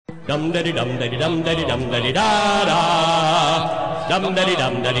Dum daddy dum daddy dum daddy dum daddy da da. Dum daddy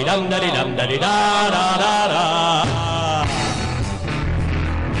dum daddy dum daddy dum daddy da da da da.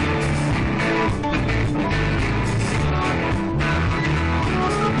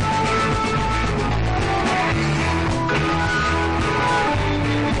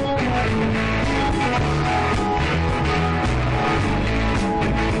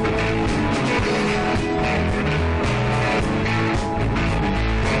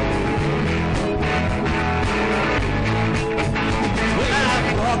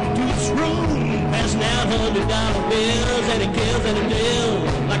 $100 bills and it kills and it deals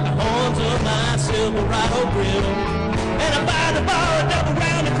like the horns of my Silverado grill. And I buy the bar a double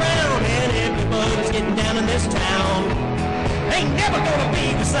round the crown, and everybody's getting down in this town. Ain't never gonna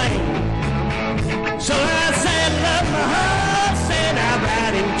be the same. So I saddle up my horse and I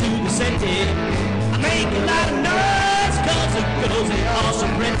ride into the city. I make a lot of noise cause the girls they all so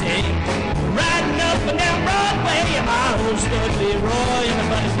pretty. Riding up and down Broadway in my old stud Leroy,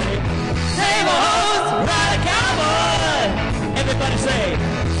 everybody say, save a horse, ride a cowboy. Everybody say,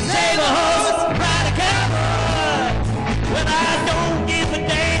 save a horse, ride a cowboy. Well, I don't give a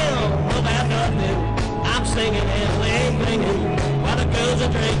damn about nothing. I'm singing and bling-blinging while the girls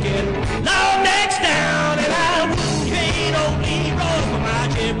are drinking. Long necks down and I wouldn't trade old Leroy for my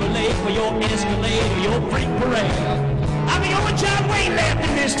Chevrolet, for your Escalade or your freak parade. I'm the only John Wayne left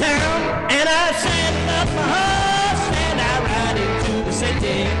in this town. And I saddle up my horse and I ride into the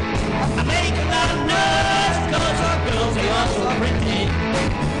city. I make a lot of noise cause our girls they are so pretty.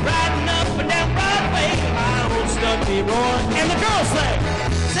 Riding up and down Broadway in my old stud Leroy. And the girls say,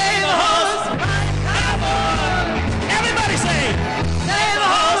 save a horse, ride a cowboy. Everybody say, save a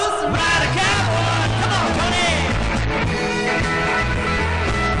horse, ride a cowboy. Come on, Tony.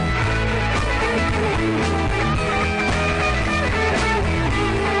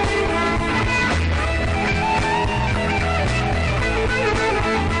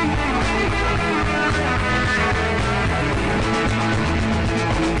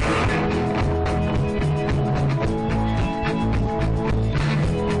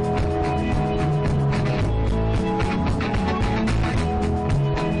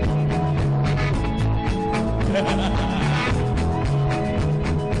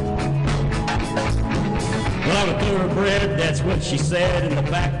 Well, I'm a thoroughbred, that's what she said. In the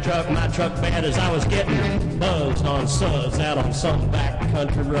back truck, my truck bad as I was getting buzzed on suds out on some back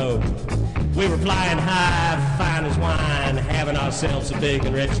country road. We were flying high, fine as wine, having ourselves a big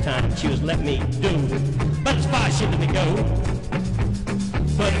and rich time. She was letting me do it, but as far as she let me go.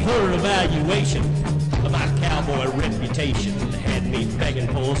 But her evaluation of my cowboy reputation had me begging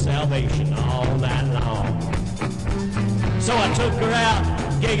for salvation all night long. So I took her out,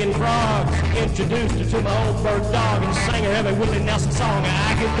 gigging frogs, introduced her to my old bird dog, and sang her every Willie Nelson song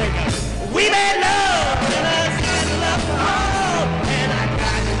I could think of. We made love, and I saddled up the hall, and I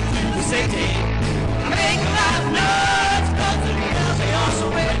got into the city. I make a lot of noise, cause the girls they are so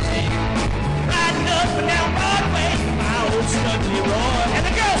pretty. Riding up and down Broadway, my old stud Leroy. And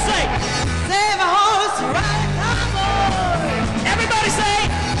the girls say, save a horse, ride a cowboy. Everybody say,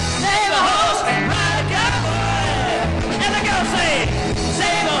 save a horse, ride a cowboy. And the girls say,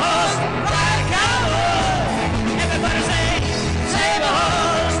 save a horse, ride a cowboy. Everybody say, save a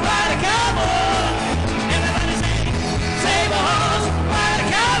horse, ride a cowboy. Everybody say, save a horse, ride a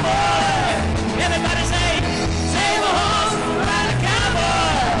cowboy. Everybody say, save a horse, ride a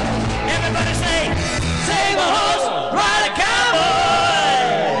cowboy. Everybody say, save a horse, ride a cowboy.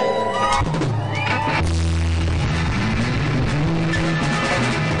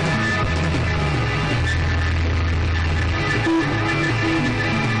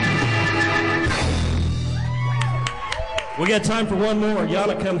 We got time for one more.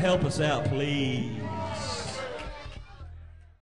 Y'all come help us out, please.